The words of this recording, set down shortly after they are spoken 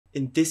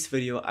In this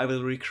video, I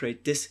will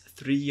recreate this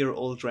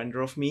 3-year-old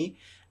render of me,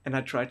 and I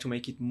try to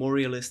make it more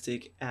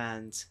realistic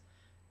and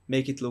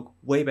make it look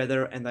way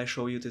better, and I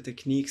show you the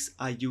techniques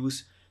I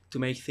use to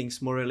make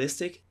things more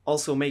realistic.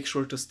 Also, make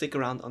sure to stick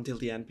around until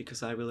the end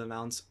because I will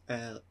announce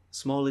a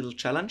small little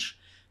challenge.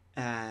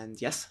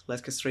 And yes,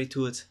 let's get straight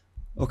to it.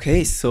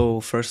 Okay, so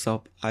first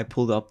up, I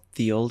pulled up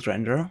the old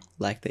render,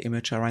 like the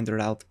image I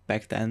rendered out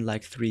back then,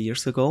 like 3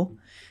 years ago,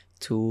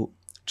 to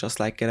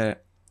just like get an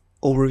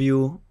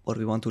overview, what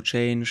we want to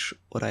change,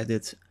 what I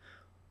did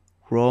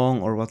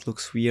wrong or what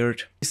looks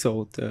weird.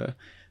 So the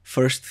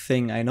first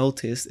thing I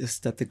noticed is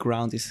that the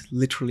ground is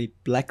literally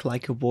black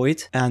like a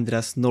void and it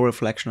has no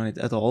reflection on it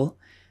at all.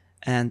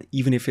 And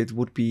even if it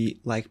would be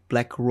like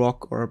black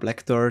rock or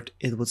black dirt,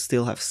 it would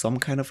still have some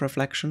kind of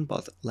reflection,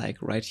 but like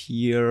right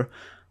here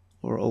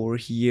or over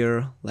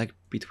here, like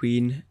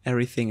between,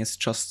 everything is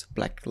just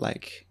black,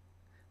 like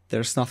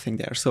there's nothing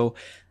there. So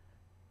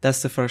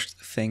that's the first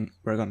thing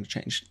we're gonna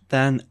change.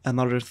 Then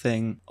another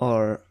thing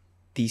are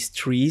these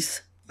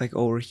trees, like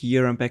over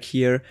here and back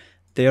here.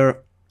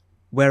 They're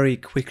very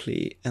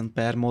quickly and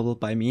bad modeled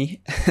by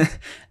me.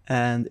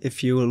 And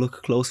if you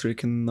look closer, you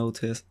can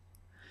notice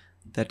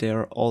that they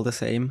are all the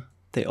same.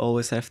 They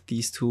always have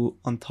these two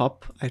on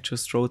top. I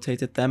just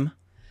rotated them.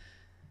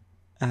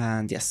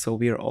 And yes, so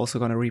we are also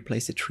gonna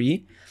replace the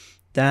tree.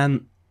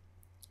 Then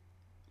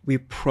we're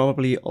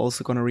probably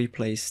also gonna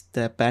replace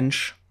the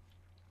bench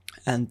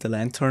and the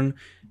lantern,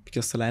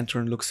 because the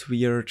lantern looks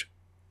weird.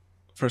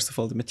 First of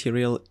all, the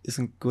material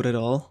isn't good at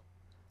all.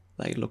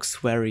 Like, it looks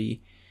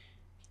very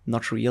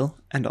not real.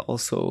 And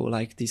also,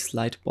 like, this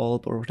light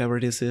bulb or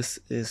whatever this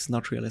is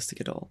not realistic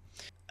at all.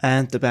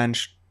 And the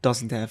bench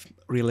doesn't have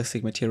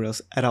realistic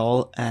materials at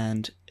all,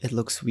 and it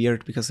looks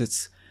weird because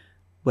it's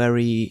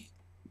very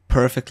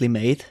perfectly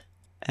made,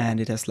 and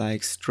it has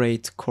like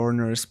straight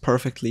corners,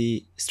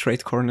 perfectly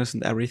straight corners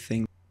and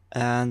everything.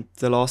 And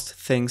the last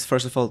things,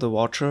 first of all, the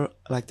water,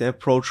 like the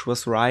approach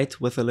was right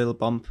with a little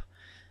bump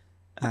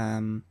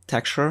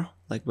texture,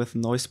 like with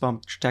noise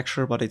bump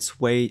texture, but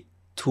it's way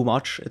too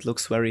much. It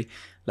looks very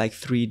like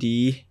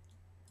 3D,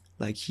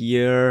 like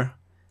here,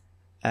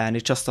 and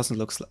it just doesn't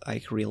look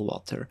like real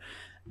water.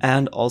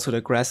 And also the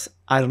grass,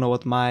 I don't know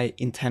what my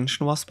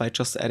intention was by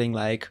just adding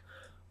like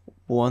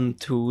 1,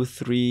 2,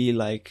 3,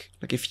 like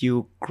a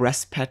few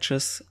grass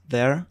patches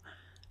there.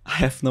 I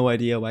have no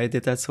idea why I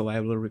did that, so I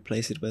will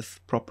replace it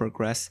with proper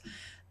grass.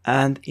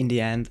 And in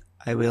the end,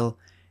 I will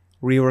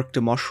rework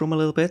the mushroom a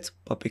little bit,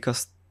 but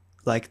because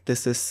like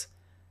this is,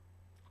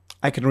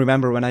 I can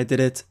remember when I did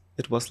it,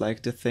 it was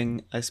like the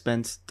thing I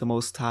spent the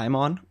most time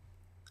on.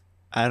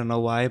 I don't know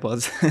why,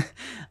 but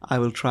I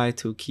will try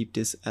to keep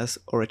this as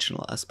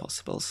original as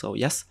possible. So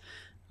yes,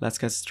 let's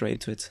get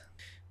straight to it.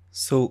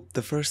 So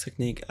the first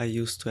technique I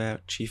use to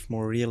achieve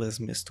more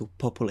realism is to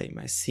populate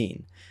my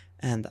scene.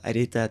 And I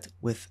did that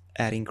with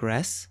adding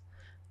grass.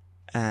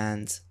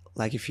 And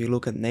like if you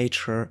look at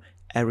nature,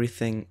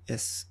 everything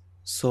is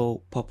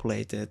so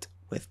populated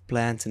with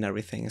plants and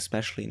everything,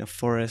 especially in a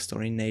forest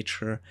or in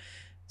nature.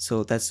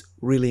 So that's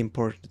really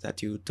important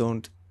that you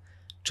don't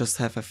just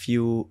have a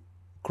few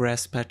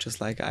grass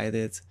patches like I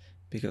did,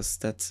 because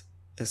that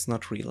is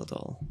not real at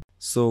all.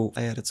 So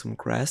I added some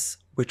grass,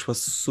 which was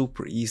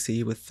super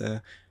easy with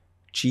the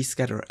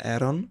G-Scatter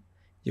add-on.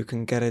 You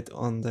can get it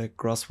on the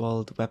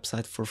Grosswald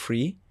website for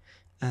free,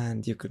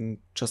 and you can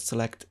just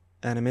select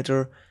an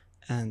emitter,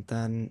 and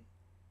then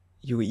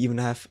you even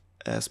have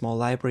a small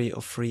library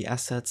of free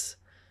assets,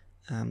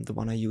 the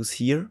one I use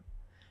here.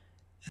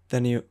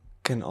 Then you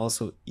can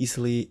also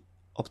easily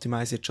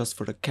optimize it just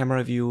for the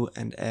camera view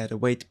and add a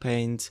weight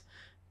paint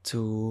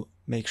to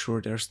make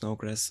sure there's no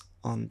grass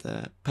on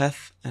the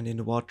path and in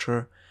the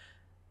water.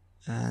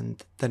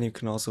 And then you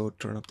can also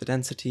turn up the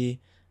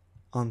density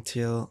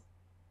until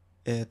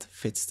it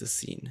fits the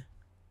scene.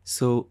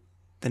 So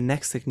the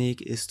next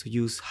technique is to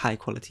use high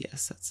quality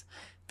assets.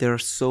 There are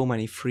so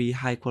many free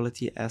high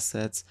quality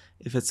assets,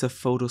 if it's a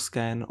photo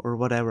scan or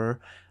whatever,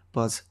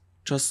 but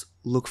just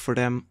look for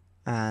them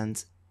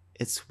and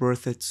it's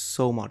worth it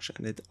so much,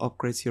 and it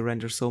upgrades your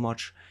render so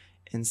much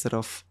instead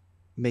of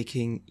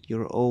making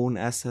your own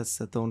assets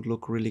that don't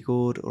look really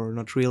good or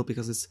not real,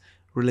 because it's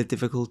really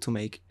difficult to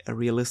make a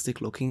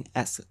realistic looking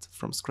asset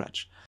from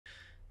scratch.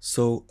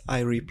 So I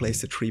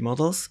replaced the tree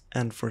models,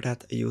 and for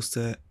that I used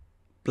the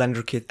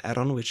Blender Kit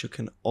add-on, which you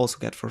can also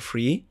get for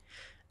free,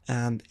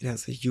 and it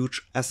has a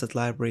huge asset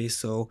library.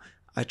 So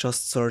I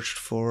just searched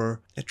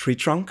for a tree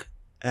trunk,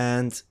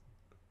 and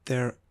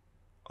there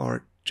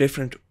are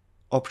different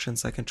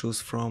options I can choose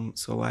from.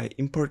 So I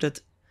imported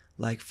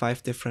like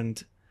 5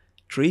 different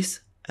trees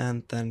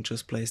and then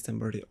just placed them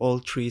where the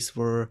old trees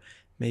were,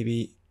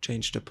 maybe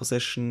change the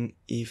position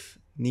if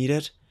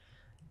needed.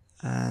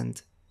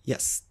 And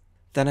yes,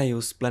 then I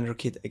use Blender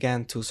Kit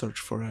again to search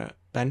for a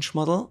bench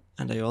model,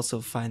 and I also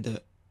find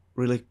a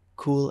really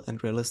cool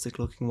and realistic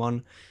looking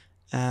one,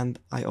 and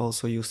I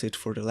also use it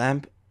for the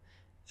lamp,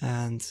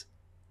 and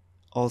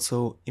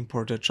also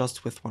imported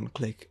just with one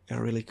click a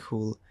really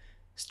cool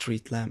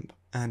street lamp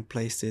and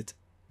placed it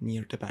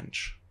near the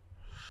bench.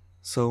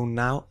 So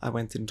now I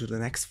went into the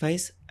next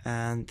phase,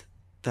 and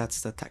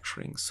that's the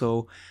texturing.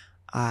 So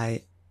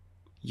I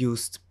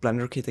used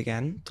Blender Kit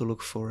again to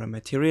look for a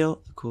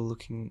material, a cool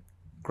looking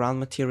ground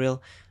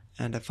material,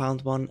 and I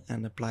found one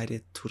and applied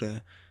it to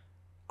the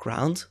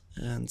ground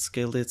and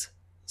scaled it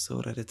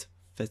so that it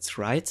fits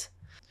right.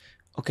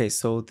 Okay,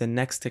 so the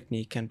next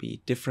technique can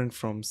be different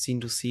from scene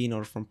to scene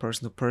or from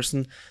person to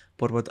person,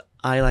 but what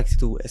I like to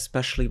do,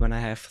 especially when I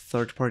have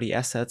third-party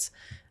assets,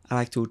 I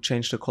like to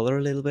change the color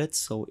a little bit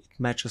so it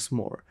matches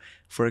more.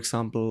 For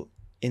example,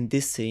 in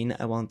this scene,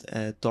 I want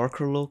a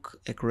darker look,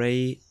 a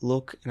gray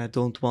look, and I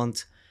don't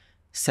want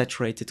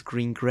saturated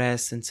green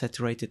grass and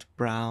saturated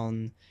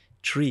brown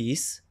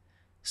trees.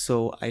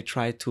 So I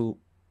try to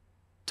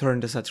turn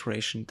the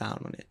saturation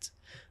down on it.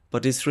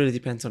 But this really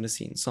depends on the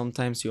scene.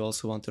 Sometimes you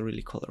also want a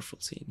really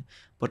colorful scene,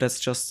 but that's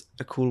just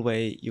a cool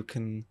way you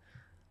can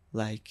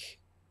like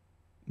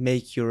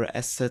make your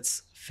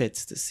assets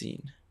fit the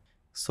scene.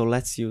 So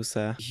let's use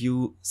a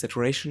hue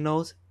saturation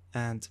node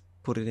and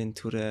put it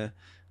into the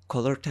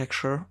color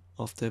texture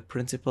of the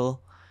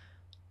principal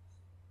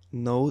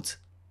node,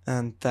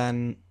 and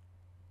then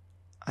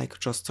I could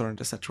just turn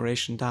the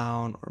saturation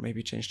down or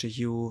maybe change the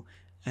hue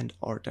and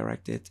art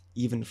direct it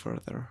even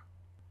further.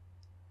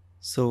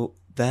 So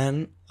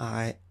then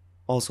I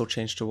also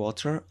changed the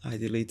water. I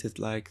deleted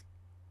like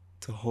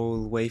the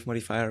whole wave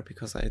modifier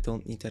because I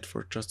don't need that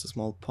for just a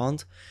small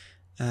pond,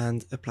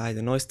 and applied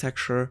a noise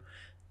texture,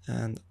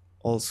 and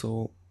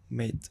also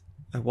made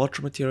a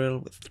water material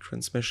with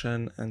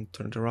transmission and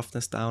turned the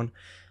roughness down,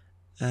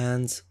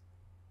 and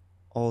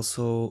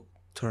also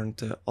turned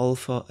the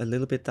alpha a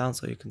little bit down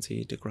so you can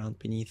see the ground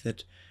beneath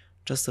it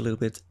just a little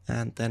bit.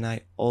 And then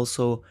I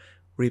also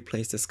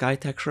replaced the sky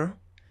texture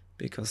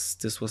because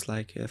this was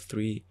like a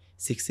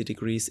 360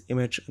 degrees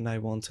image and I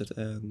wanted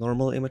a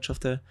normal image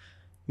of the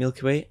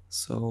Milky Way,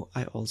 so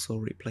I also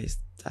replaced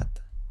that.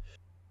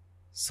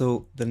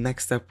 So the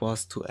next step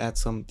was to add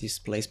some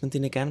displacement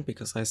in again,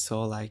 because I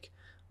saw like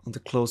on the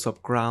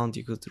close-up ground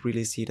you could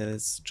really see that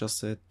it's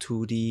just a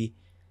 2D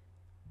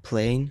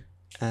plane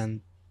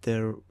and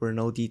there were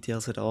no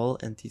details at all,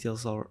 and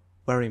details are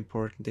very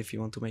important if you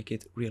want to make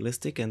it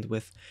realistic, and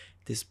with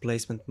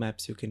displacement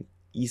maps you can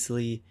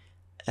easily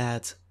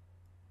add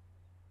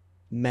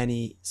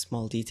many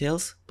small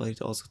details, but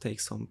it also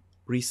takes some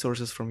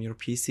resources from your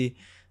PC,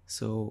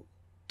 so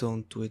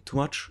don't do it too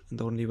much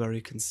and only where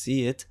you can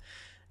see it.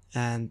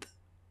 And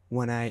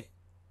when I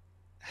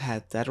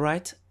had that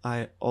right,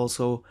 I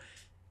also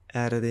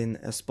added in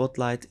a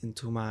spotlight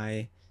into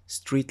my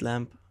street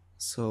lamp,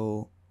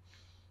 so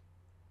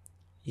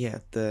yeah,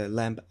 the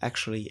lamp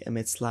actually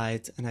emits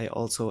light, and I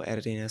also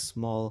added in a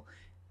small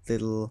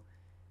little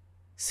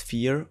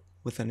sphere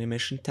with an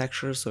emission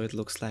texture, so it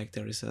looks like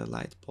there is a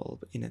light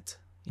bulb in it.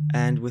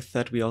 And with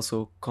that we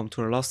also come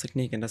to our last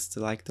technique, and that's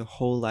the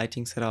whole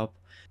lighting setup.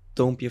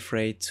 Don't be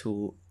afraid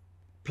to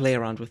play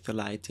around with the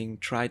lighting,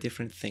 try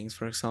different things.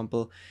 For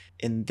example,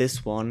 in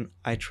this one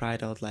I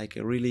tried out like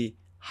a really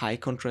high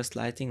contrast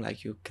lighting,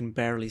 like you can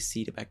barely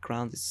see the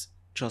background, it's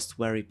just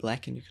very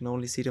black and you can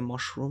only see the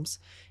mushrooms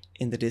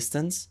in the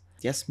distance.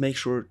 Yes, make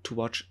sure to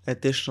watch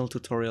additional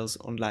tutorials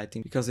on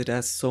lighting because it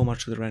adds so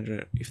much to the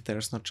render if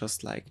there's not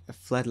just like a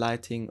flat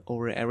lighting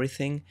over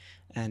everything,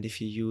 and if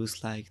you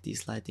use like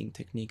these lighting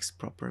techniques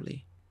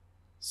properly.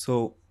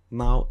 So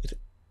now it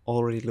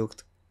already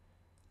looked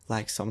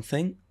like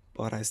something,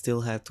 but I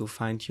still had to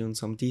fine-tune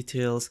some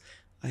details.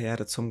 I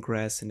added some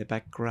grass in the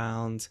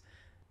background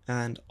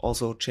and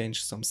also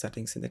changed some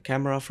settings in the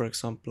camera. For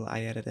example,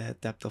 I added a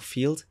depth of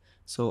field,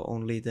 so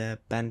only the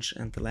bench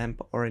and the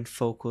lamp are in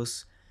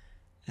focus.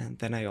 And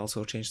then I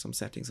also changed some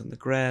settings on the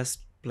grass,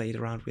 played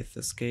around with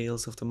the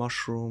scales of the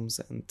mushrooms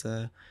and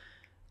the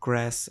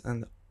grass,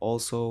 and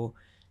also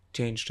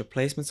changed the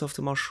placements of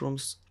the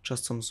mushrooms,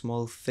 just some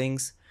small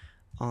things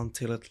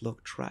until it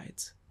looked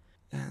right.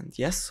 And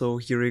yes, so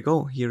here we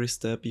go. Here is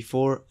the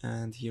before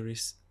and here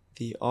is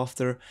the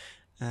after,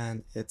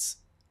 and it's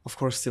of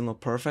course still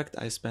not perfect.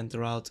 I spent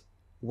around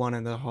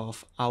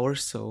 1.5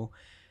 hours, so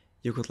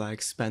you could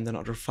like spend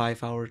another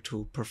 5 hours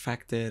to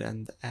perfect it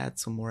and add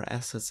some more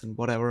assets and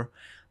whatever,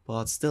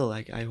 but still,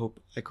 like, I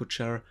hope I could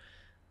share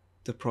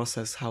the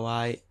process, how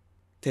I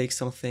take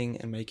something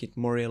and make it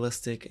more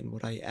realistic and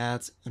what I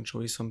add, and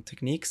show you some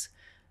techniques,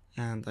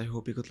 and I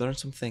hope you could learn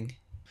something.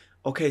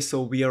 Okay,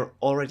 so we are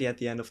already at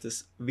the end of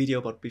this video,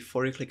 but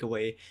before you click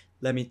away,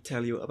 let me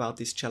tell you about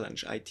this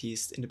challenge I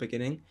teased in the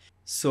beginning.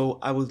 So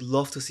I would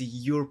love to see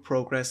your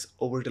progress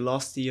over the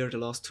last year, the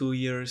last 2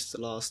 years,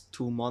 the last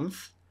 2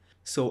 months.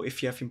 So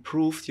if you have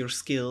improved your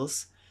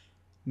skills,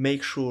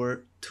 make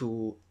sure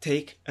to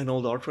take an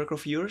old artwork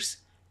of yours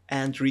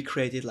and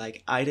recreate it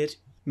like I did.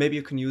 Maybe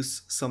you can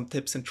use some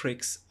tips and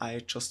tricks I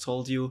just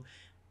told you,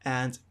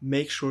 and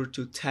make sure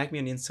to tag me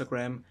on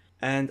Instagram,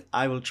 and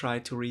I will try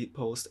to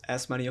repost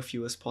as many of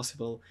you as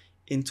possible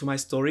into my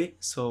story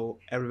so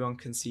everyone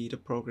can see the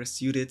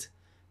progress you did.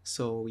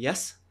 So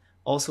yes,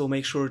 also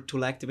make sure to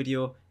like the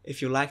video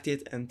if you liked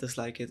it and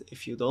dislike it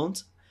if you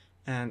don't,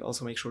 and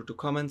also make sure to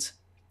comment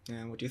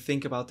what you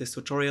think about this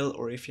tutorial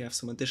or if you have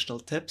some additional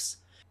tips.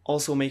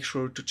 Also make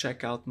sure to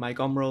check out my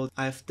Gumroad.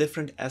 I have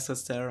different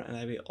assets there, and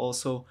I will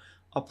also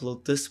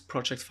upload this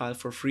project file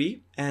for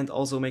free. And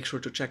also make sure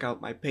to check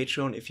out my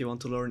Patreon if you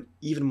want to learn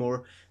even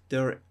more.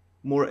 There are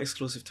more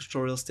exclusive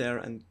tutorials there,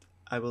 and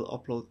I will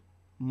upload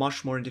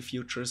much more in the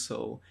future,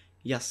 so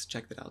yes,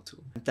 check that out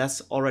too.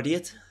 That's already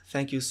it.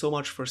 Thank you so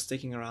much for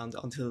sticking around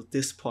until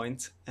this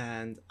point,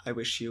 and I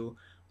wish you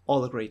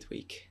all a great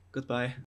week. Goodbye.